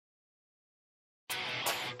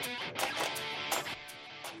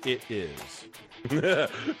It is the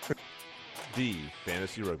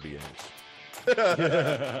Fantasy Rugby Yanks.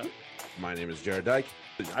 My name is Jared Dyke.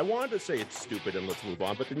 I wanted to say it's stupid and let's move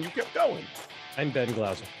on, but then you kept going. I'm Ben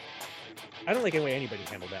Glauser. I don't like any way anybody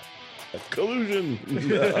handled that. Collusion.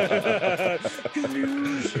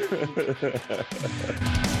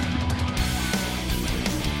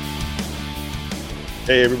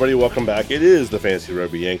 Hey everybody, welcome back. It is the Fantasy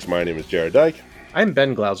Rugby Yanks. My name is Jared Dyke. I'm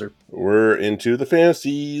Ben Glauser. We're into the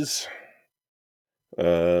fantasies.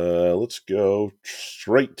 Let's go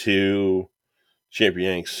straight to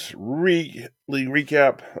Champion Yanks league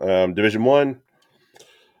recap. Division 1.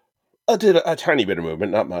 I did a tiny bit of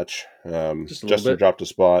movement, not much. Justin dropped a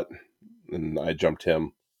spot, and I jumped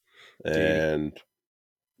him. And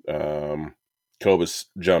Cobus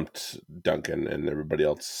jumped Duncan, and everybody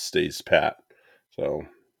else stays pat. So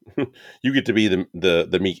you get to be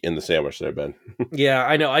the meat in the sandwich there, Ben. Yeah,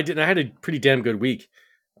 I know. I had a pretty damn good week.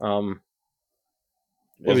 Wasn't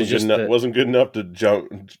good enough to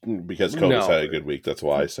jump because Cobus had a good week. That's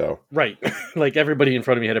why. So right, like everybody in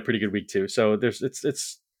front of me had a pretty good week too. So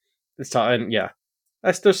it's tough, and yeah,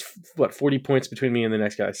 there's 40 points between me and the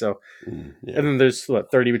next guy. So yeah. And then there's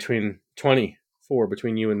 24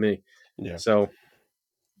 between you and me. Yeah. So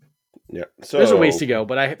So there's a ways to go,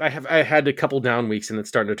 but I had a couple down weeks and it's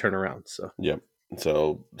starting to turn around. So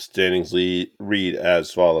So standings read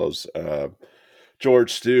as follows: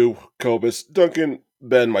 George, Stu, Cobus, Duncan,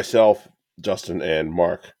 Ben, myself, Justin, and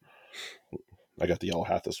Mark. I got the yellow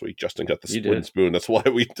hat this week. Justin got the wooden spoon. That's why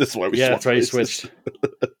we. Yeah, that's why you switched.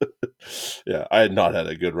 Yeah, I had not had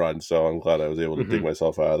a good run, so I'm glad I was able to dig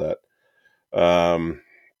myself out of that.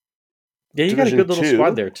 Yeah, you got a good little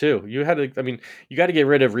squad there too. You got to get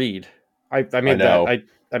rid of Reed. I made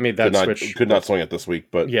that switch. Could not swing it this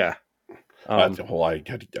week, but yeah. I got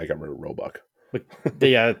rid of Roebuck.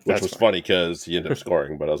 Yeah, which was funny because he ended up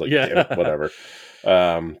scoring, but I was like, damn it, whatever.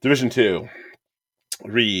 Division 2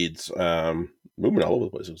 reads movement all over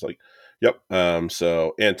the place. It was like, yep.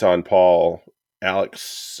 So Anton, Paul,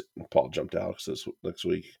 Alex. Paul jumped Alex next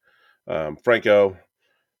week. Franco,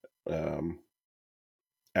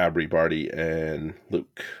 Abry, Barty, and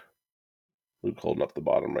Luke. Luke holding up the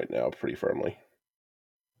bottom right now pretty firmly.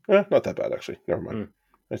 Not that bad, actually. Never mind.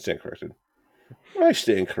 I stand corrected.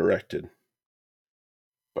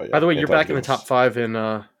 But yeah, by the way, you're back in the top 5 in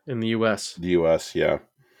the U.S. The U.S., yeah.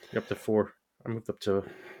 You're up to 4. I'm up to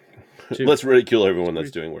 2. Let's ridicule everyone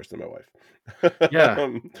that's doing worse than my wife. Yeah.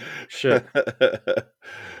 Shit.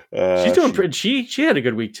 She's doing pretty. She had a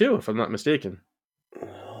good week too, if I'm not mistaken.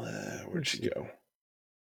 Where'd she go?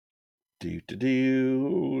 Did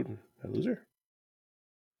I lose her?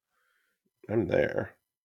 I'm there.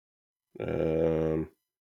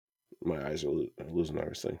 My eyes are losing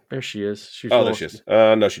everything. There she is. There she is.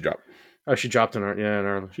 No, she dropped. Oh, she dropped in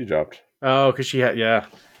Ireland. She dropped. Oh, because she had, yeah.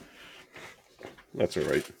 That's all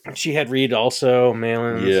right. She had Reed also,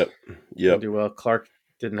 Malin. Yep. Do well. Clark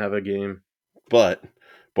didn't have a game. But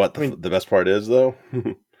the best part is, though,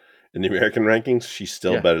 in the American rankings, she's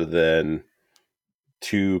still better than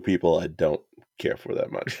 2 people I don't care for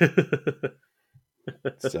that much.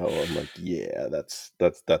 So I'm like, yeah, that's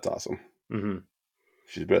awesome. Mm-hmm.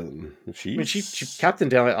 She's better than she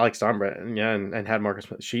captained down Alex Dombret and had Marcus.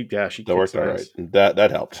 She that worked all right.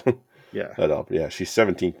 That helped. Yeah, that helped. Yeah, she's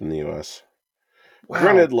 17th in the U.S. Wow.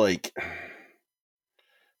 Granted, like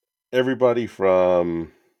everybody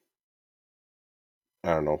from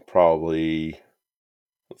I don't know, probably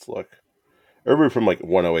let's look. Everybody from like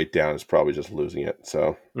 108 down is probably just losing it.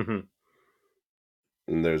 So, and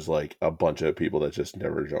there's like a bunch of people that just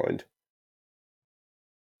never joined.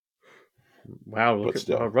 Wow, look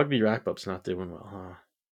at Rugby Wrap-Up's not doing well, huh?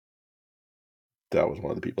 That was one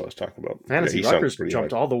of the people I was talking about. Fantasy Ruckers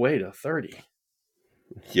jumped all the way to 30.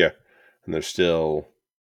 Yeah, and they're still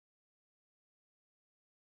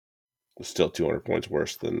 200 points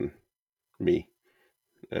worse than me,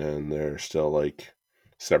 and they're still like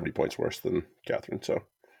 70 points worse than Catherine. So,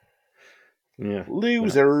 yeah,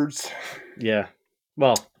 losers. Yeah,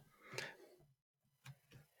 well.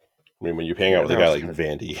 I mean, when you hang out with a guy like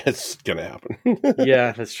Vandy, it's going to happen.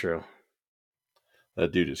 Yeah, that's true.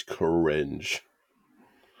 That dude is cringe.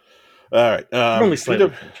 All right. We're only slightly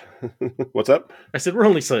cringe. What's up? I said we're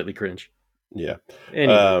only slightly cringe. Yeah.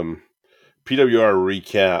 Anyway. PWR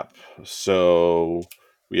recap. So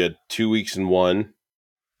we had 2 weeks in one.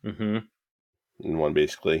 Mm-hmm. In one,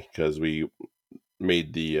 basically, because we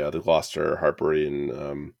made the Gloucester, Hartbury,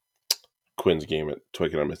 and Quinn's game at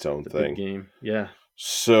Twickenham its own thing. Big game, yeah.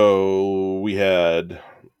 So we had,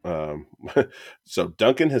 so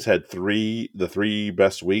Duncan has had the 3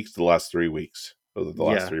 best weeks the last 3 weeks. of the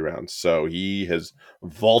last 3 rounds. So he has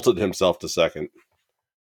vaulted himself to second.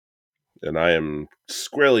 And I am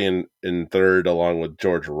squarely in third, along with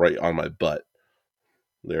George right on my butt.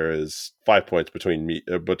 There is 5 points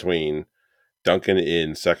between Duncan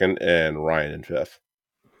in second and Ryan in fifth.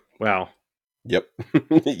 Wow. Yep.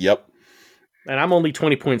 Yep. And I'm only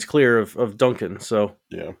 20 points clear of Duncan, so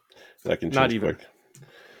yeah, that can change not even quick.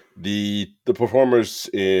 The performers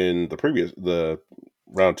in the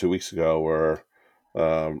round 2 weeks ago were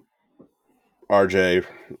RJ,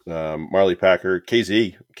 Marley Packer,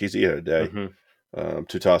 KZ had a day,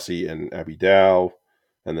 Tutasi and Abby Dow,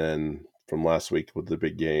 and then from last week with the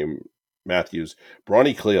big game, Matthews,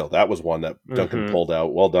 Bronny Cleo. That was one that Duncan pulled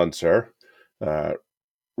out. Well done, sir.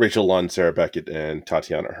 Rachel Lund, Sarah Beckett, and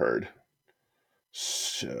Tatiana Hurd.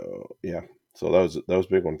 So yeah, so that was a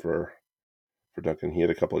big one for Duncan. He had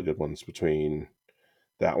a couple of good ones between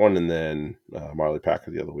that one and then Marley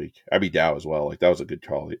Packer the other week. Abby Dow as well. Like that was a good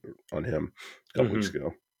call on him a couple weeks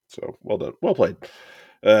ago. So well done, well played.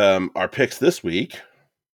 Our picks this week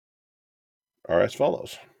are as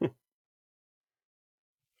follows.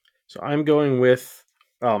 So I'm going with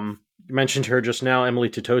you mentioned her just now, Emily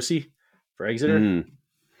Titosi for Exeter.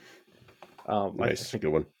 Nice, I think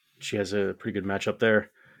good one. She has a pretty good matchup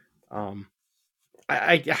there.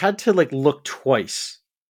 I had to like look twice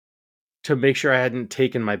to make sure I hadn't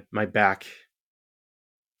taken my back.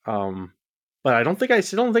 But I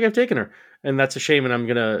still don't think I've taken her, and that's a shame. And I'm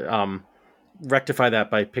gonna rectify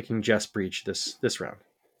that by picking Jess Breach this round.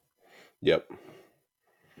 Yep.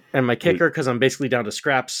 And my kicker, because I'm basically down to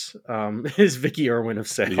scraps, is Vicky Irwin of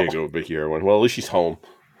Sale. You can go with Vicky Irwin. Well, at least she's home.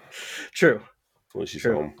 True. At least she's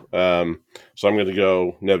home. So I'm going to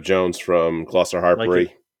go Nev Jones from Gloucester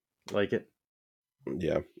Harpery. Like it.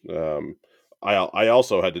 Yeah. I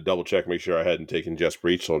also had to double check, make sure I hadn't taken Jess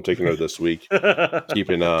Breach, so I'm taking her this week.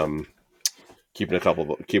 keeping another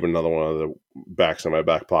one of the backs in my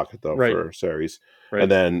back pocket though for series. Right.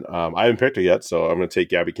 And then I haven't picked her yet, so I'm going to take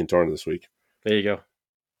Gabby Quintorna this week. There you go.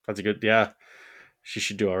 That's a good. Yeah, she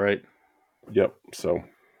should do all right. Yep. So.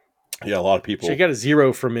 Yeah, a lot of people. She got a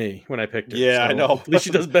 0 for me when I picked her. Yeah, so I know. At least she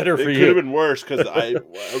does better for you. It could have been worse because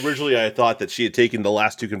originally I thought that she had taken the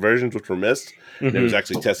last 2 conversions, which were missed, and it was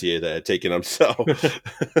actually Tessier that had taken them. So,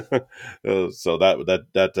 so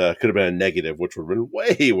that could have been a negative, which would have been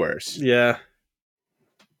way worse. Yeah.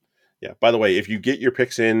 Yeah. By the way, if you get your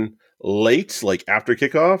picks in late, like after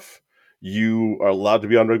kickoff, you are allowed to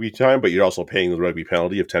be on rugby time, but you're also paying the rugby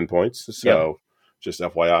penalty of 10 points. So. Just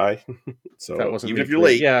FYI. So even if you're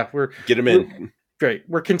late, get them in. Great.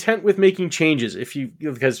 We're content with making changes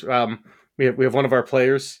because we have one of our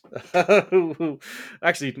players who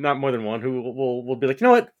actually not more than one who will be like, you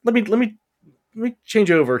know what? Let me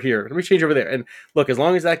change over here. Let me change over there. And look, as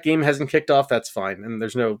long as that game hasn't kicked off, that's fine. And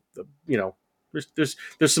there's no, there's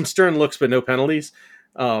some stern looks, but no penalties.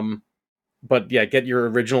 But yeah, get your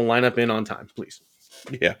original lineup in on time, please.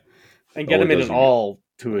 Yeah, and get them in all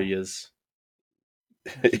 2 of yous.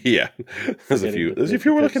 Yeah, there's a few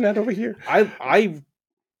we're looking at over here. I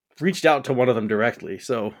reached out to one of them directly,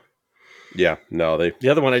 so yeah, no, the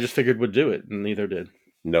other one I just figured would do it, and neither did.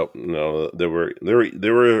 Nope, no, there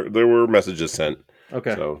were messages sent.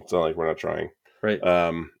 Okay, so it's not like we're not trying. Right.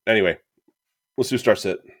 Anyway, let's do start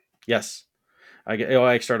sit. Yes,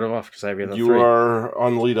 I started off because I have the you 3. are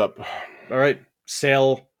on the lead up. All right,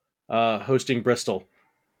 Sale hosting Bristol.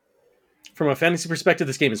 From a fantasy perspective,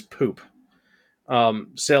 this game is poop.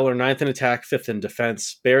 Sale are 9th in attack, 5th in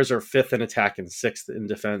defense. Bears are 5th in attack and 6th in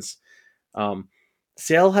defense.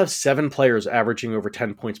 Sale have 7 players averaging over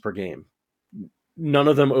 10 points per game. None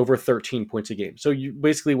of them over 13 points a game. So you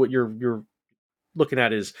basically what you're looking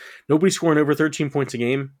at is nobody scoring over 13 points a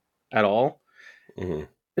game at all. Mm-hmm.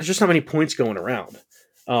 There's just not many points going around.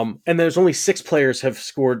 And there's only 6 players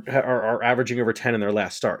are averaging over 10 in their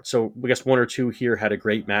last start. So I guess 1 or 2 here had a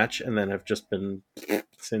great match and then have just been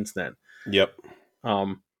since then. Yep.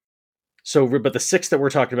 But the 6 that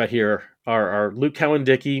we're talking about here are Luke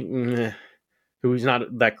Cowan-Dickey, who's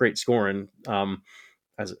not that great scoring.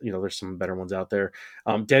 As you know, there's some better ones out there.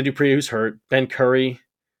 Dan Dupree, who's hurt. Ben Curry,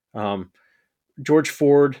 George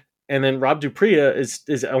Ford, and then Rob Dupria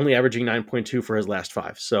is only averaging 9.2 for his last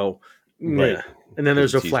 5. So, right. Yeah. And then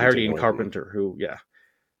there's O'Flaherty and Carpenter, who, yeah.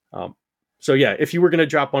 So yeah, if you were going to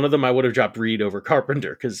drop one of them, I would have dropped Reed over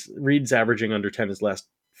Carpenter because Reed's averaging under 10 his last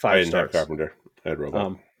 5 starts. Have Carpenter. I had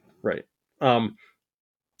Robot. Right.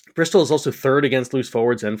 Bristol is also 3rd against loose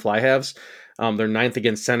forwards and fly halves. They're 9th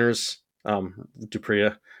against centers,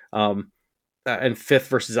 Dupria, and 5th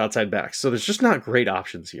versus outside backs. So there's just not great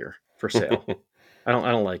options here for Sale. I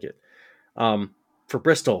don't like it. For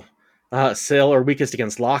Bristol, Sale are weakest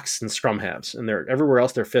against locks and scrum halves, and they're everywhere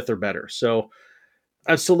else they're fifth or better. So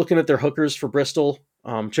I'm still looking at their hookers for Bristol.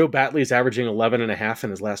 Joe Batley is averaging 11 and a half in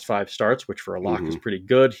his last 5 starts, which for a lock is pretty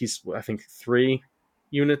good. He's, I think, 3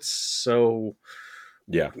 units. So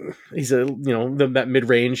yeah, he's that mid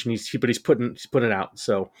range, and he's putting it out.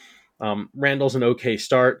 So Randall's an okay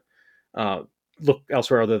start. Look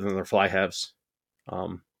elsewhere other than their fly halves,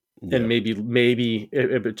 and maybe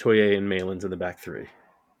Ibitoye and Malin's in the back 3.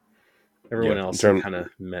 Everyone else I'm kind of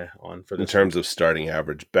meh on for this. In terms of starting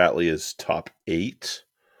average, Batley is top 8,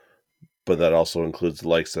 but that also includes the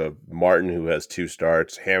likes of Martin, who has 2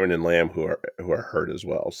 starts, Hammond and Lamb, who are hurt as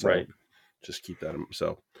well. So just keep that.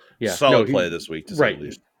 So solid play this week, to say the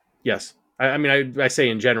least. Yes, I mean I say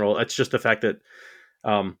in general, it's just the fact that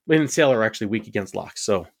Lynn and Sale are actually weak against locks.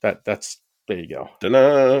 So that's there you go.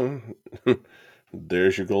 Ta-da!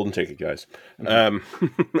 There's your golden ticket, guys.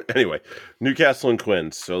 Anyway, Newcastle and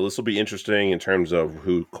Quins. So this will be interesting in terms of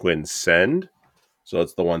who Quins send. So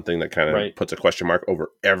that's the one thing that kind of puts a question mark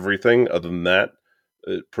over everything. Other than that,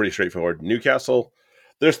 pretty straightforward. Newcastle,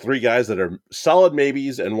 there's 3 guys that are solid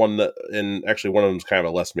maybes, and actually one of them is kind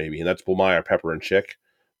of a less maybe, and that's Bulmeyer, Pepper, and Chick.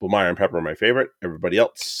 Bulmeyer and Pepper are my favorite. Everybody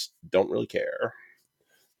else don't really care.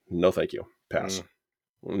 No, thank you. Pass.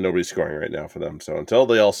 Nobody's scoring right now for them. So until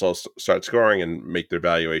they also start scoring and make their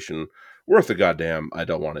valuation worth a goddamn, I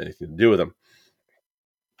don't want anything to do with them.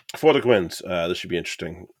 For the Quins, this should be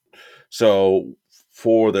interesting. So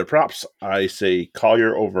for their props, I say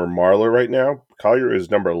Collier over Marler right now. Collier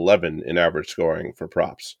is number 11 in average scoring for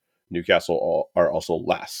props. Newcastle are also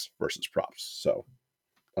last versus props. So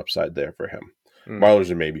upside there for him.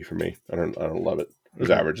 Marler's a maybe for me. I don't love it.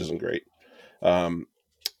 His average isn't great.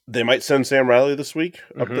 They might send Sam Riley this week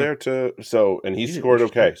up there and he scored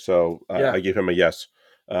okay. So I give him a yes.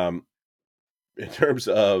 In terms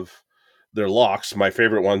of their locks, my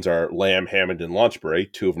favorite ones are Lamb, Hammond, and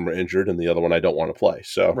Launchbury. 2 of them are injured, and the other one I don't want to play.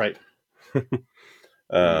 So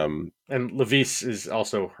and Levis is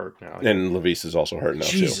also hurt now. And Levis is also hurt now.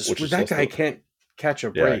 Jesus, too. That guy can't catch a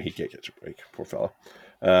break. Yeah, he can't catch a break. Poor fella.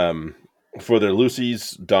 For their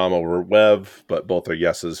Lucy's, Dom over Webb, but both are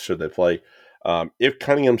yeses should they play. If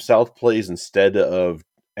Cunningham South plays instead of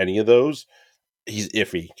any of those, he's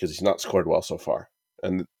iffy because he's not scored well so far.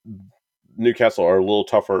 And Newcastle are a little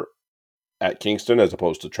tougher at Kingston as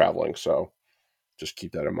opposed to traveling, so just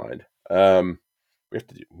keep that in mind.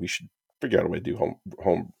 We should figure out a way to do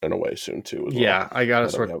home and away soon too. Yeah, I gotta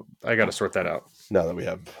sort that out now that we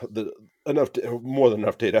have more than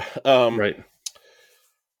enough data. Right.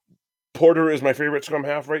 Porter is my favorite scrum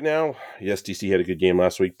half right now. Yes, DC had a good game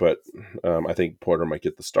last week, but I think Porter might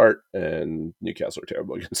get the start, and Newcastle are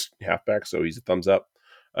terrible against halfback, so he's a thumbs up.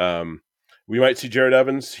 We might see Jared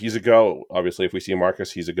Evans. He's a go. Obviously, if we see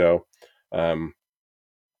Marcus, he's a go. In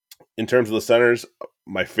terms of the centers,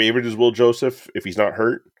 my favorite is Will Joseph if he's not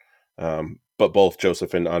hurt. But both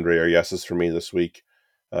Joseph and Andre are yeses for me this week.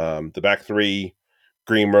 The back 3,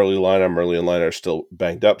 Green, Murley, Lina. Murley and Lina are still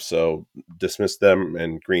banged up, so dismiss them,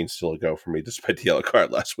 and Green's still a go for me despite the yellow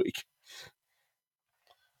card last week.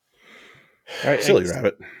 All right, Silly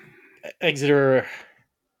rabbit. Exeter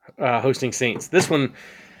hosting Saints. This one,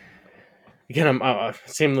 again, I'm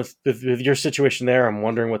same with your situation there. I'm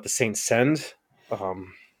wondering what the Saints send,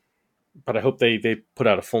 but I hope they put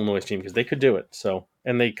out a full noise team because they could do it. So,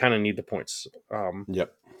 and they kind of need the points.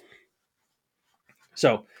 Yep.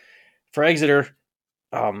 So for Exeter,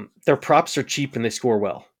 their props are cheap and they score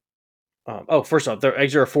well. First off, their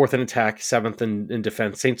Exeter are 4th in attack, 7th in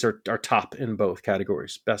defense. Saints are top in both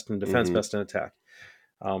categories, best in defense, best in attack.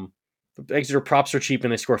 Exeter props are cheap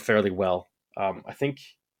and they score fairly well. I think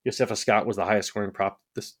Josefa Scott was the highest scoring prop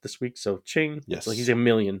this week. So Ching, yes, so he's $1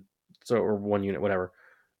 million, or 1 unit, whatever.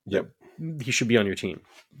 Yep, he should be on your team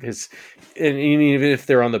because, and even if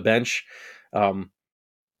they're on the bench,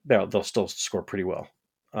 they'll still score pretty well.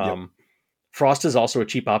 Frost is also a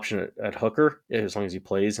cheap option at hooker as long as he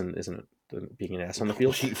plays and isn't being an ass on the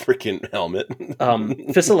field. Freaking helmet.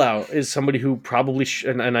 Fisselau is somebody who probably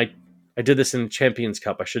and I did this in Champions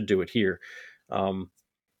Cup. I should do it here.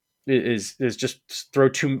 Is just throw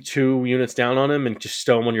two units down on him and just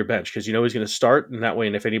stow him on your bench because you know he's going to start, and that way,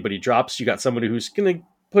 and if anybody drops, you got somebody who's going to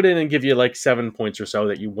put in and give you like 7 points or so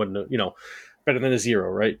that you wouldn't, better than a 0,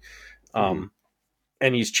 right?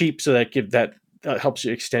 And he's cheap, so that helps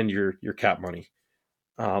you extend your cap money.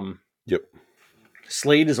 Yep.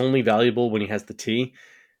 Slade is only valuable when he has the T.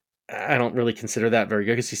 I don't really consider that very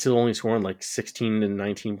good because he's still only scoring like 16 and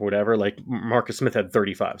 19, whatever. Like Marcus Smith had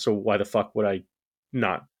 35, so why the fuck would I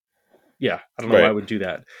not? Yeah, I don't know why I would do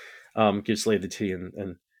that. Give Slade the T,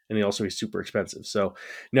 and he's super expensive. So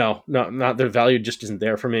no, not their value just isn't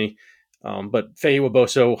there for me. But Faye,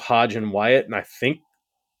 Waboso, Hodge, and Wyatt, and I think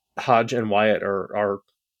Hodge and Wyatt are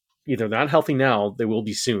either not healthy now, they will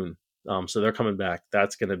be soon. So they're coming back.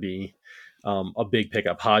 That's going to be a big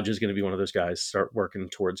pickup. Hodge is going to be one of those guys. Start working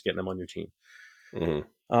towards getting them on your team.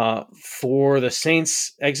 For the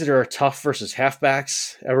Saints, Exeter are tough versus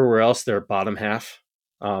halfbacks. Everywhere else, they're bottom half.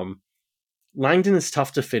 Langdon is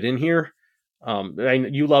tough to fit in here.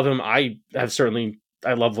 You love him. I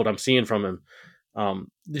love what I'm seeing from him.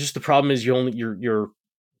 Just the problem is you're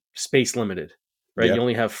space limited, right? Yeah. You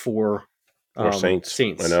only have four Saints.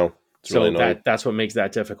 I know. It's so really that's what makes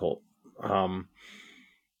that difficult. The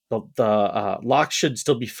locks should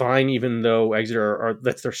still be fine, even though Exeter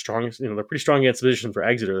that's their strongest. They're pretty strong against the position for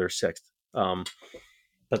Exeter. They're sixth,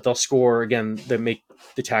 but they'll score again. They make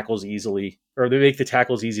the tackles easy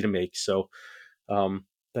to make. So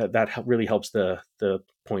that really helps the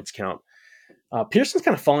points count. Pearson's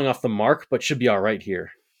kind of falling off the mark, but should be all right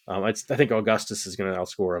here. I think Augustus is going to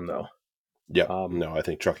outscore him though. Yeah, no, I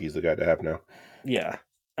think Chucky's the guy to have now. Yeah,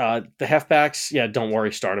 the halfbacks, don't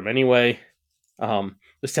worry, start them anyway.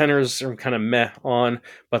 The centers are kind of meh on,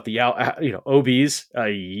 but the OBs,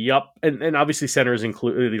 yup, and obviously centers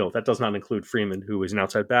include, that does not include Freeman, who is an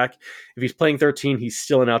outside back. If he's playing 13, he's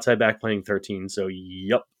still an outside back playing 13. So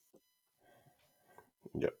yup.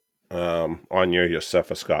 Yep. On your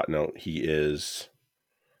Josefa Scott note, he is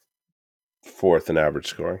fourth in average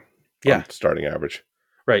scoring. Yeah, starting average.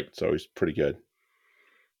 Right. So he's pretty good.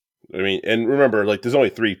 I mean, and remember, there's only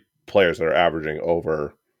 3 players that are averaging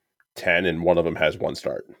over 10, and one of them has 1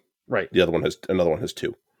 start. Right. Another one has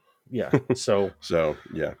 2. Yeah. So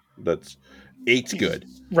yeah, that's 8's good.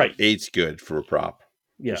 Right. 8's good for a prop.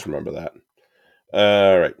 Yeah. Just remember that.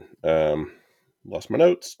 All right. Lost my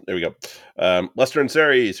notes. There we go. Leicester and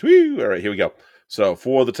Series. Woo! All right, here we go. So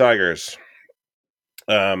for the Tigers,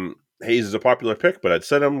 Hayes is a popular pick, but I'd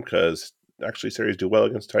sit him because actually Series do well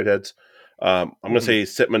against tight heads. I'm going to say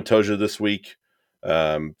sit Montoya this week.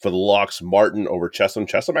 For the locks, Martin over Chessum.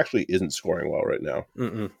 Chessum actually isn't scoring well right now.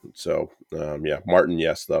 So, Martin,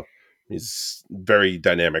 yes, though. He's very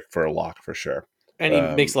dynamic for a lock for sure. And he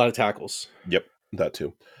makes a lot of tackles. Yep, that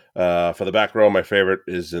too. For the back row, my favorite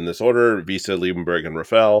is in this order: Visa, Liebenberg, and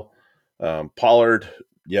Rafael. Pollard,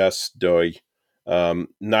 yes. Doy.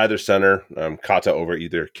 Neither center. Kata over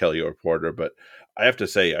either Kelly or Porter. But I have to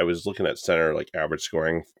say, I was looking at center, average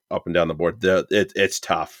scoring up and down the board. It's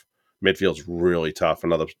tough. Midfield's really tough.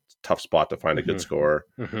 Another tough spot to find a good scorer.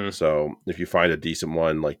 So if you find a decent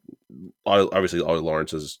one, obviously Ollie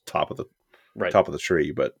Lawrence is top of the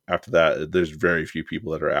tree, but after that, there's very few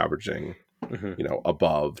people that are averaging,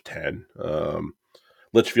 above 10.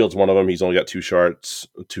 Litchfield's one of them. He's only got 2 starts.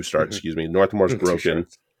 Excuse me. Northmore's broken.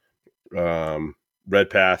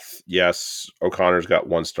 Redpath, yes. O'Connor's got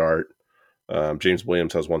 1 start. James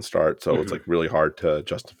Williams has 1 start, so it's really hard to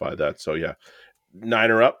justify that. So yeah,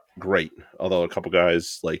 9 or up, great. Although a couple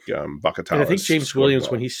guys like Bakatawa. And I think James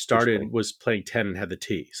Williams, when he started, was playing 10 and had the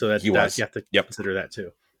T. So you have to consider that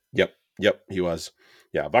too. Yep, he was.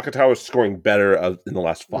 Yeah, Bakatawa is scoring better in the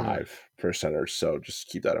last 5 for centers, so just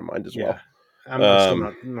keep that in mind as well. I'm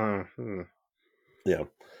still not. Yeah.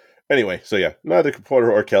 Anyway, so yeah, neither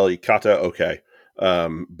Porter or Kelly. Kata, okay.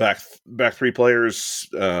 Back 3 players,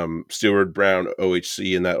 Stewart, Brown,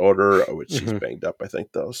 OHC in that order. OHC's banged up, I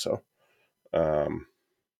think, though. So,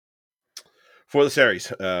 for the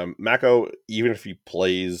series, Mako, even if he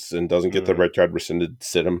plays and doesn't get the red card rescinded,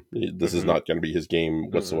 sit him. This is not going to be his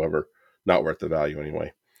game whatsoever. Not worth the value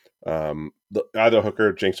anyway. Either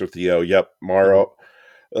Hooker, Jinx, or Theo. Yep, Morrow.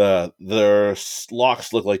 Their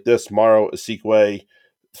locks look like this: Morrow, Ezekiel,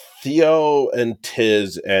 Theo, and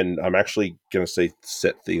Tiz. And I'm actually going to say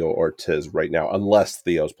sit Theo or Tiz right now, unless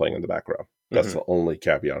Theo's playing in the back row. That's the only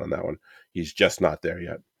caveat on that one. He's just not there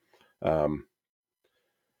yet. And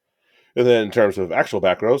then in terms of actual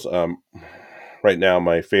back rows, right now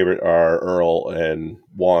my favorite are Earl and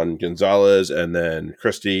Juan Gonzalez, and then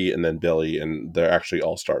Christie, and then Billy, and they're actually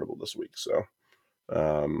all startable this week. So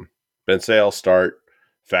Ben Sale, start.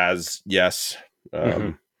 Faz, yes.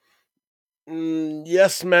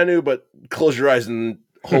 Yes, Manu, but close your eyes and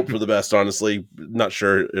hope for the best, honestly. Not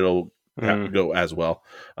sure it'll go as well.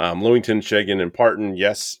 Lewington, Shagan, and Parton,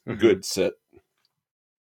 yes. Good sit.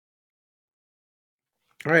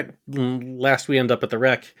 All right. Last we end up at the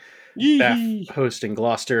Rec. Bath hosting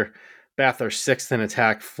Gloucester. Bath are 6th in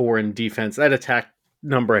attack, 4 in defense. That attack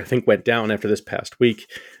number, I think, went down after this past week.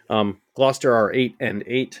 Gloucester are 8 and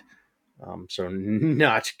 8. So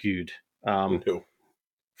not good. No.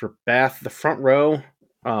 For Bath, the front row,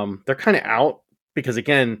 they're kind of out because,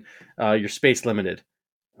 again, you're space limited.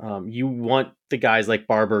 You want the guys like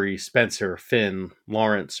Barbary, Spencer, Finn,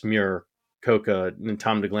 Lawrence, Muir, Coca and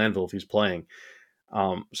Tom DeGlanville if he's playing.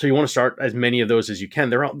 So you want to start as many of those as you can.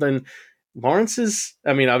 Then Lawrence's,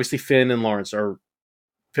 I mean, obviously Finn and Lawrence are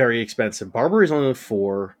very expensive. Barber is only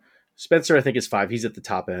 4. Spencer, I think, is 5. He's at the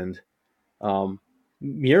top end.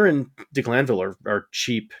 Muir and DeGlanville are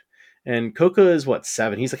cheap. And Coca is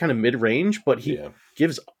 7? He's kind of mid-range, but he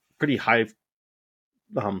gives pretty high.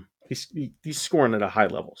 He's scoring at a high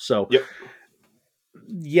level. So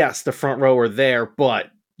yes, the front row are there,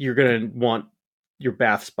 but you're going to want your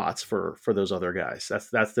bath spots for those other guys.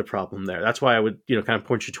 That's the problem there. That's why I would kind of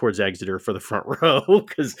point you towards Exeter for the front row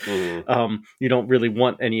because you don't really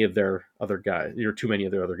want any of their other guys. You're too many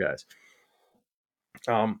of their other guys.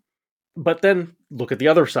 But then look at the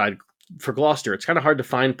other side for Gloucester. It's kind of hard to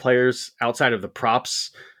find players outside of the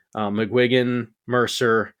props. McGuigan,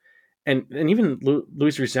 Mercer, and even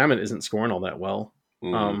Louis Rees-Zammit isn't scoring all that well.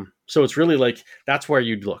 So it's really like that's where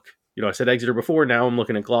you'd look. I said Exeter before. Now I'm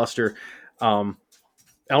looking at Gloucester.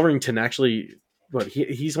 Elrington actually,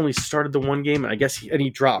 he's only started the one game, and I guess he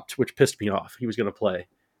dropped, which pissed me off. He was going to play.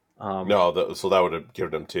 So that would have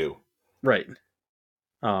given him 2. Right.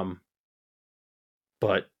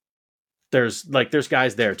 But there's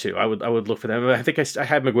guys there too. I would look for them. I think I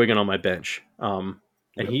had McGuigan on my bench. And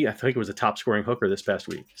I think it was a top scoring hooker this past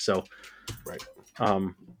week. So, right.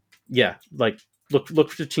 Look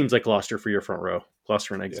for teams like Gloucester for your front row.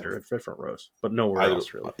 Gloucester and Exeter at front rows, but nowhere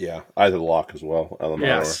else really. Yeah, either lock as well.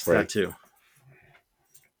 Yes, that too.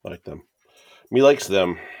 I like them. Me likes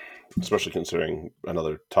them, especially considering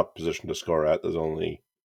another tough position to score at. There's only,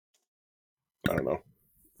 I don't know.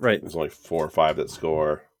 Right. There's only 4 or 5 that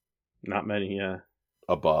score. Not many, yeah.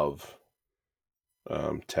 Above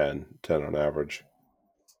 10 on average.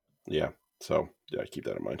 Yeah, so I keep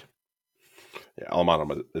that in mind. Yeah,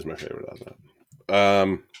 Alamano is my favorite out of that.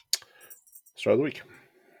 Start of the week.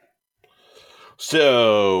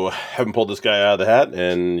 So, haven't pulled this guy out of the hat,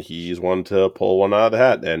 and he's one to pull one out of the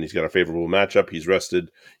hat, and he's got a favorable matchup. He's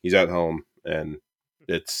rested. He's at home, and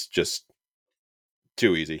it's just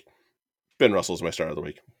too easy. Ben Russell's my start of the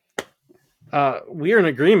week. We are in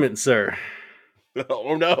agreement, sir.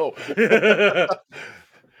 Oh, no.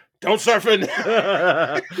 Don't surfing.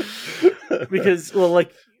 Because,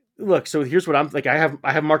 look, so here's what I'm like. I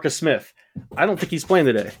have Marcus Smith. I don't think he's playing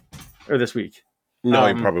today or this week. No,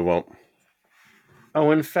 he probably won't.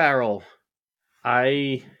 Owen Farrell.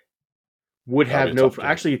 I would have no.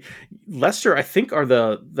 Actually, Leicester, I think, are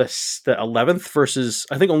the 11th versus.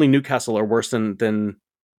 I think only Newcastle are worse than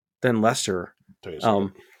Leicester.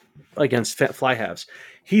 Against fly halves.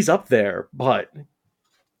 He's up there, but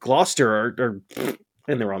Gloucester are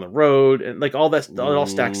and they're on the road, and all that. It all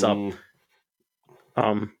stacks up.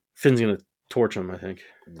 Finn's gonna torch him, I think.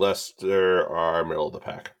 Leicester are middle of the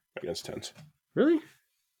pack against 10s. Really?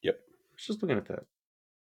 Yep. I was just looking at that.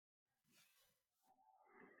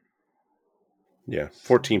 Yeah,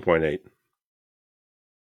 14.8.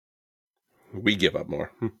 We give up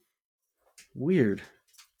more. Weird.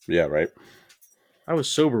 Yeah, right. I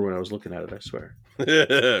was sober when I was looking at it, I swear.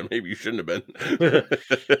 Maybe you shouldn't have been.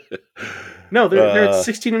 No, they're at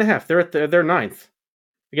 16.5. They're at they're 9th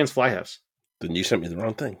against fly halves. Then you sent me the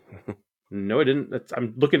wrong thing. No, I didn't.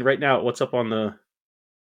 I'm looking right now at what's up on the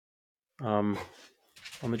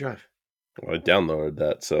drive. Well, I downloaded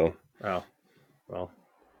that, so. Oh, well,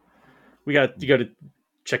 you got to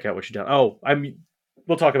check out what you done. Oh,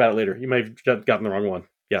 we'll talk about it later. You might have gotten the wrong one.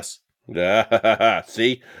 Yes.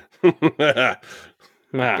 See?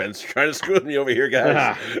 Ben's trying to screw with me over here,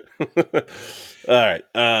 guys. All right.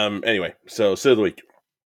 Anyway, so sit of the week.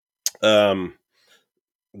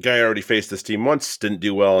 Guy already faced this team once, didn't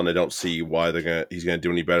do well, and I don't see why he's gonna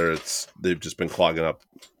do any better. They've just been clogging up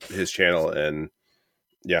his channel, and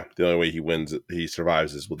yeah, the only way he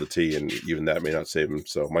survives is with the T, and even that may not save him.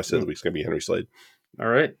 So my sit of the week is gonna be Henry Slade. All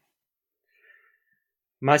right.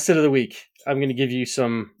 My sit of the week, I'm going to give you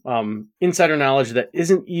some insider knowledge that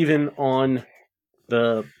isn't even on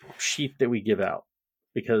the sheet that we give out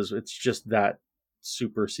because it's just that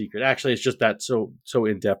super secret. Actually, it's just that so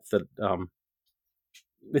in depth that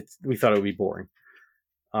we thought it would be boring.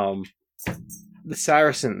 The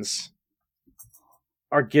Saracens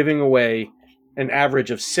are giving away an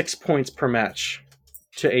average of 6 points per match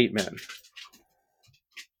to 8 men.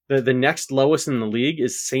 The next lowest in the league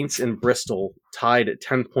is Saints and Bristol, tied at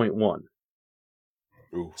 10.1.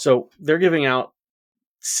 So they're giving out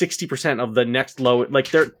 60% of the next low.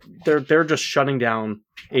 They're just shutting down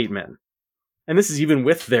 8 men, and this is even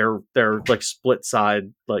with their split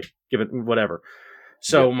side, given whatever.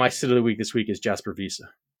 So my sit of the week this week is Jasper Visa.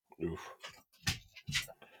 Oof.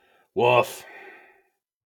 Woof.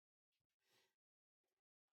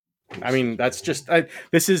 I mean, that's just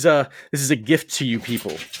this is a gift to you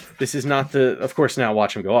people. This is not of course now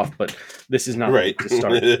watch him go off, but this is not right to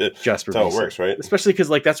start Jasper. That's how it works, right? Especially because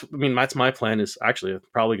that's my plan is actually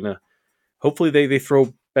probably gonna hopefully they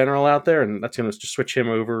throw Ben Earl out there and that's gonna just switch him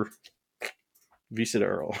over Visa to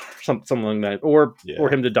Earl, something like that, or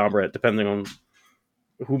him to Dombrett, depending on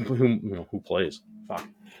who plays. Fuck.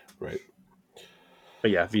 Right.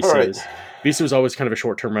 But yeah, Visa was always kind of a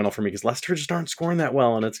short-term rental for me because Leicester just aren't scoring that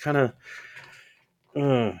well, and it's kind of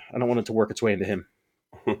I don't want it to work its way into him.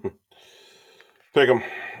 Pick him.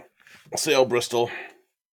 Sale Bristol.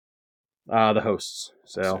 The hosts.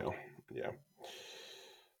 Sale. Yeah.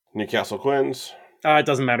 Newcastle Quins. It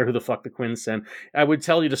doesn't matter who the fuck the Quins send. I would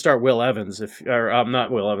tell you to start Will Evans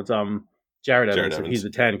not Will Evans. Jared Evans if he's the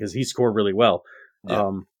 10 because he scored really well.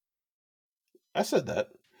 Yeah. I said that.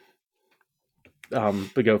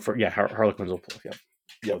 But go for Harlequins will play. Yeah.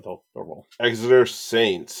 Yeah. They'll roll. Exeter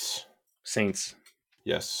Saints.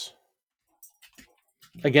 Yes.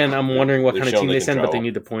 Again, I'm wondering what kind of team they send, but they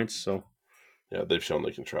need the points, so. Yeah, they've shown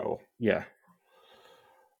they can travel. Yeah.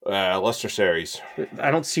 Leicester Sarries.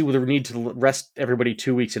 I don't see the need to rest everybody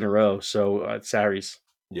 2 weeks in a row, so Sarries.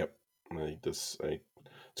 Yep. I think it's going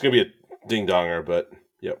to be a ding-donger, but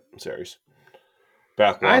yep, Sarries.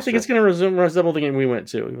 I think it's going to resemble the game we went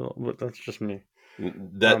to, but that's just me.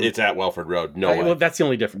 It's at Welford Road. No way. Well, that's the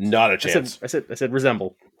only difference. Not a chance. I said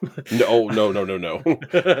resemble. No.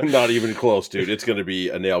 Not even close, dude. It's going to be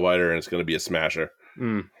a nail biter and it's going to be a smasher.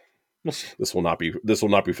 We'll see. This will not be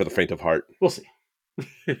for the faint of heart. We'll see.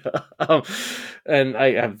 And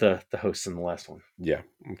I have the hosts in the last one. Yeah,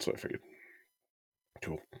 that's what I figured.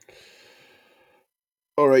 Cool.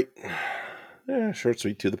 All right. Yeah, short,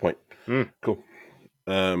 sweet, to the point. Cool.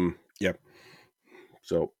 Yeah.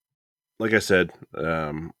 So, like I said,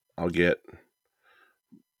 I'll get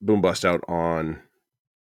Boom Bust out on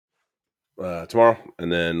tomorrow,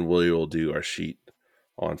 and then we will do our sheet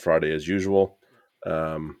on Friday as usual.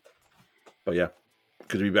 But yeah,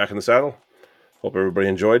 good to be back in the saddle. Hope everybody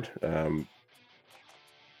enjoyed.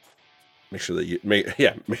 Make sure that you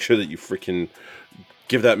freaking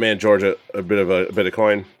give that man Georgia a bit of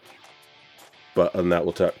coin. But other than that,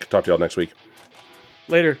 we'll talk to y'all next week.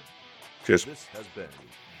 Later. Cheers. This has been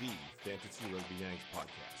the Fantasy Rugby Yanks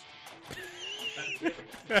podcast.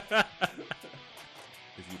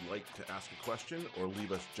 If you'd like to ask a question or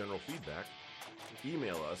leave us general feedback,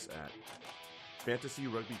 email us at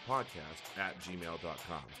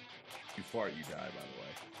fantasyrugbypodcast@gmail.com. You fart, you die, by the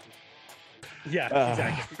way. Yeah,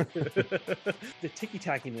 exactly. The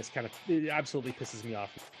ticky-tackiness kind of absolutely pisses me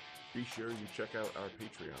off. Be sure you check out our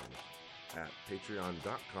Patreon at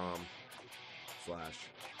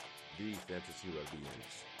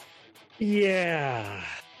patreon.com/thefantasyrugbyyanks. Yeah.